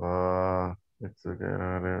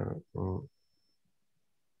 Mitsukeraru.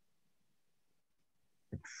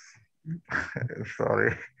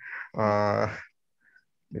 Sorry.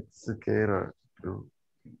 Mitsukeraru.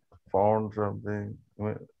 Found something.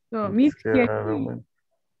 So mitsukeraru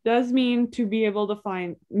does mean to be able to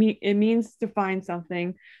find, it means to find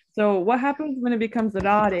something. So what happens when it becomes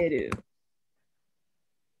rareru?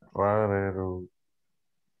 られる。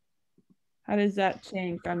 How does that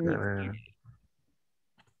change? I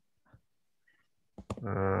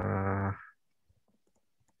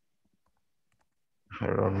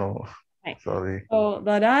don't know. Sorry. So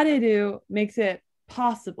the rareru makes it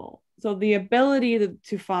possible. So the ability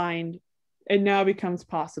to find, it now becomes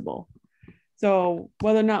possible. So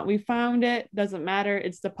whether or not we found it doesn't matter.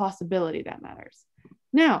 It's the possibility that matters.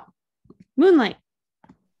 Now, moonlight.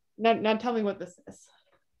 Now tell me what this is.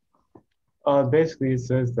 Basically, it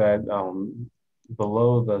says that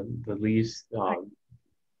below the leaves,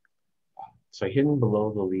 so hidden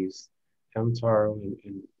below the leaves, Hamutaro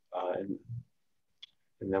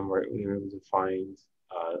and then we were able to find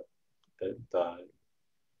the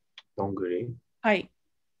donguri. Hi.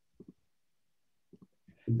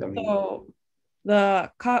 I mean, So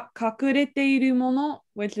the 隠れているもの,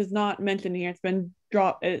 which is not mentioned here, it's been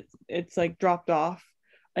dropped. It's like dropped off.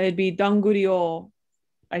 It'd be donguri o,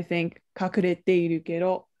 I think, 隠れているけ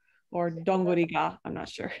ど, or donguri ga. I'm not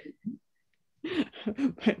sure.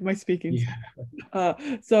 my speaking. Yeah.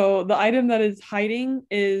 So the item that is hiding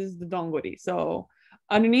is the donguri. So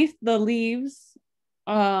underneath the leaves,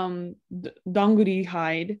 donguri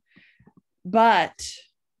hide, but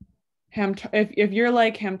if you're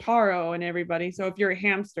like Hamtaro and everybody, so if you're a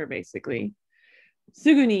hamster basically,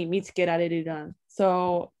 すぐに見つけられるだ.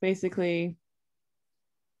 So basically,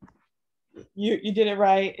 you did it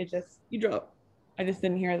right. It just you drop. I just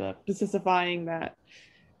didn't hear the specifying that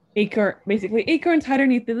acorns hide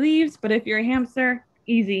underneath the leaves, but if you're a hamster,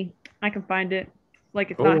 easy. I can find it.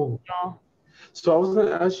 Like it's not at all. So I was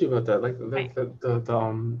gonna ask you about that, like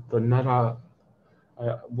the nara.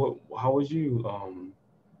 How would you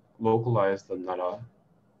localize the nara?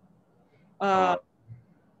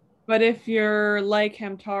 But if you're like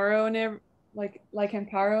Hamtaro and like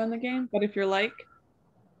Hamtaro in the game, but if you're like,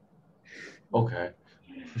 okay,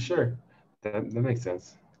 for sure, that makes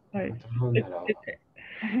sense. Right.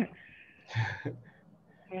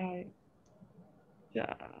 Right.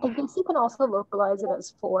 Yeah. I guess you can also localize it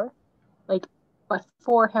as four, like, but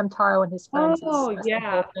for Hamtaro and his friends. Oh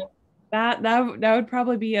yeah, that would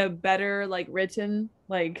probably be a better like written,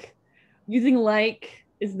 like using like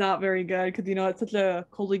is not very good because it's such a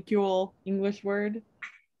colloquial English word.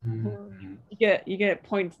 Mm-hmm. You get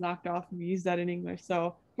points knocked off if you use that in English.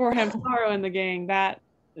 So for Hamtaro in the gang, that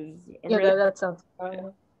is that sounds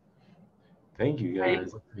fun. Thank you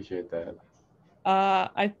guys. Appreciate that.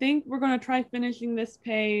 I think we're gonna try finishing this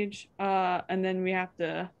page, and then we have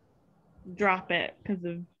to drop it because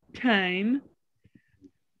of time.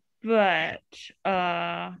 But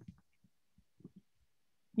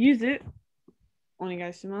use it. お願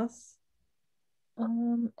いします。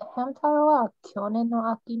Hamtaro は去年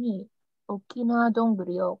の秋に沖縄どんぐ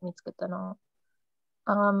りを見つけたの。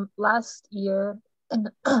Last year, in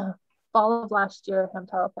the fall of last year,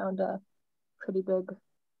 Hamtaro found a pretty big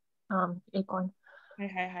acorn. はい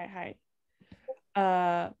はいはいは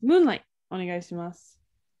い。Moonlight お願いします。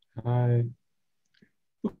はい。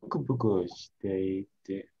ブクブクしてい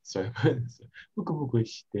て、ブクブク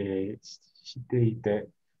していて、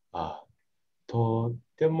と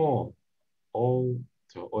てもお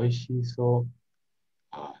いしそう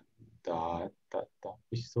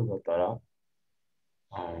美味しそうだったら、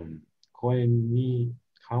公園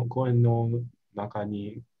の中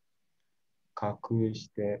に隠し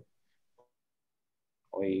て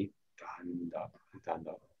おいたん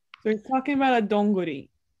だ。So he's talking about a donguri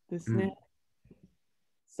ですね。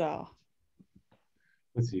So.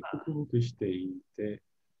 Let's see. ブクブクしていて。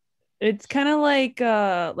It's kind of like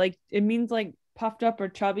it means like puffed up or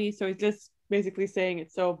chubby. So he's just basically saying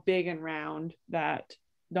it's so big and round that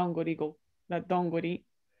donguri.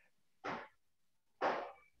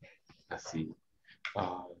 Let's see.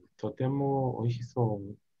 とても美味しそ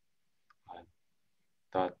う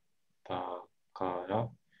だったから。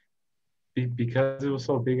Because it was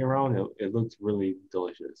so big and round, it looked really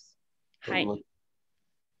delicious.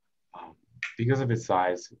 Because of its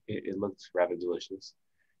size, it looked rather delicious.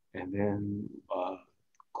 And then,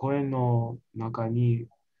 声の中に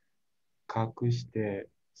隠して、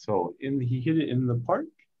so he hid it in the park?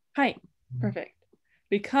 Hi, perfect.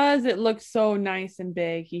 Because it looked so nice and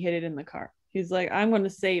big, he hid it in the car. He's like, I'm going to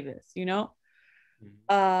save this,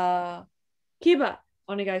 Kiba,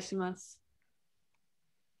 お願いします。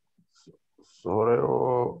それ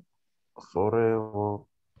を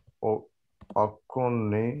あく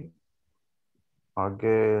にあ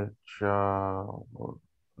げちゃお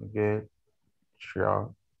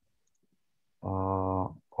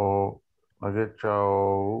あげちゃ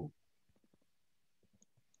おう。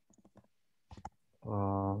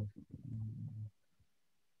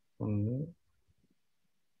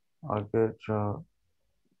あげちゃ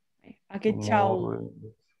Agechao. tomorrow.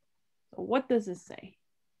 So what does this say?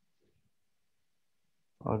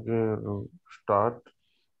 あげる start.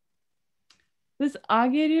 This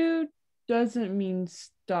ageru doesn't mean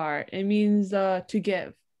start. It means to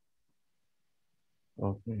give.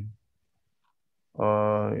 Okay.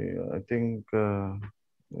 I think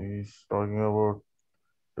he's talking about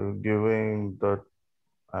giving that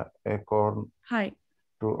acorn はい。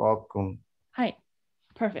 to Akun. はい。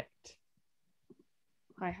Perfect.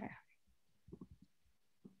 はいはいはい。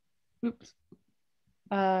Oops.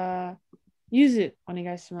 ゆずお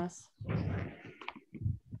願いします。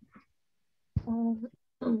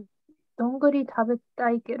どんぐり食べ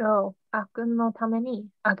たいけど、あくんのために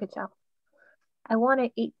あげちゃう。I want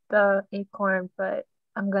to eat the acorn, but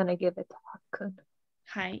I'm gonna give it to Akun.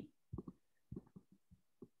 はい。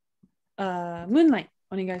ムーンライト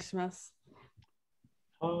お願いします。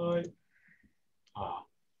はーい。ハ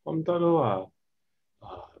ム太郎は、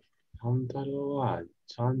ハム太郎は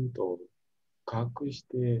ちゃんと隠し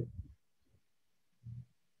て、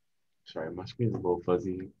sorry, my screen is a little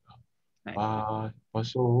fuzzy. 場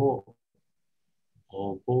所を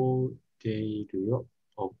覚えているよ。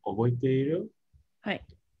覚えているはい。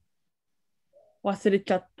忘れ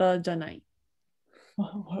ちゃったじゃない。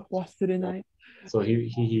忘れない。So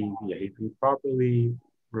he properly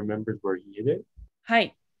remembers where he hid it. は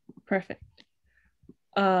い。Perfect.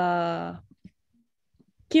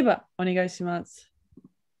 キバお願いします。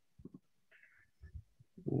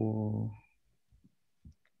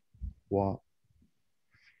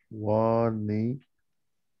わに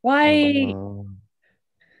Why?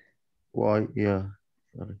 Why, yeah,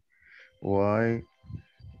 sorry. Why,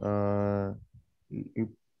いっ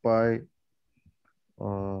ぱい、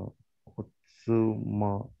おつ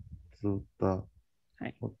まつた。は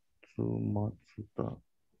い。おつまつた。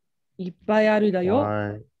いっぱいあるだよ。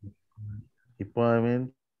Why, いっぱい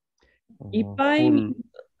means いっぱい means,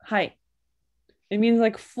 はい。It means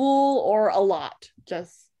like full or a lot.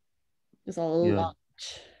 Just a lot.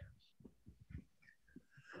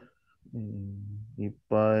 いっ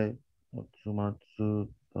ぱいおつまつ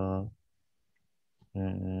た。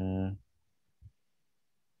And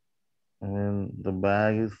the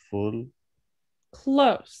bag is full.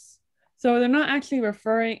 Close. So they're not actually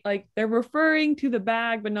referring, like they're referring to the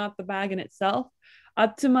bag, but not the bag in itself.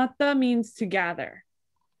 Atsumata means to gather.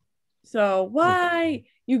 So why?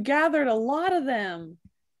 You gathered a lot of them.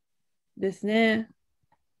 ですね。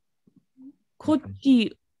こっ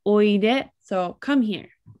ちおいで. So come here.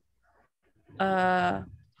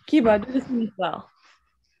 Kiba, do this one as well.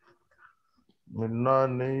 みんな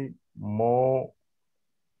にも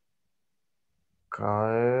う帰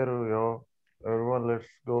るよ. Everyone, let's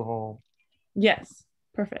go home. Yes,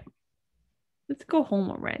 perfect. Let's go home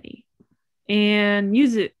already. And ゆ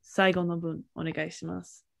ず、最後の文お願いしま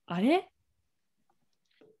す。あれ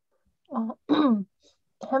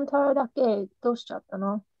Hamtaro だけどうしちゃった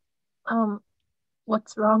の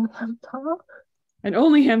What's wrong, Hamtaro? And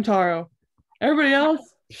only Hamtaro. Everybody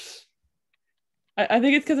else, I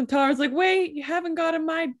think it's because Hamtaro's like, wait, you haven't gotten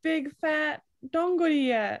my big fat dongori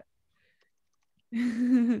yet.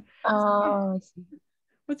 I see.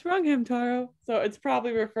 What's wrong, Hamtaro? So it's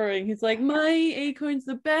probably referring, he's like, my acorn's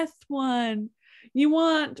the best one. You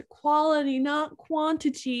want quality, not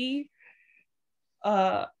quantity.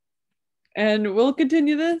 And we'll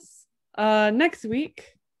continue this next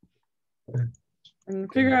week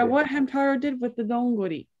and figure out what Hamtaro did with the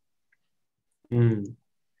dongori. はい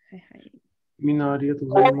はい。みんなありがとう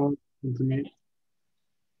ございます。本当に。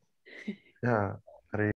Yeah.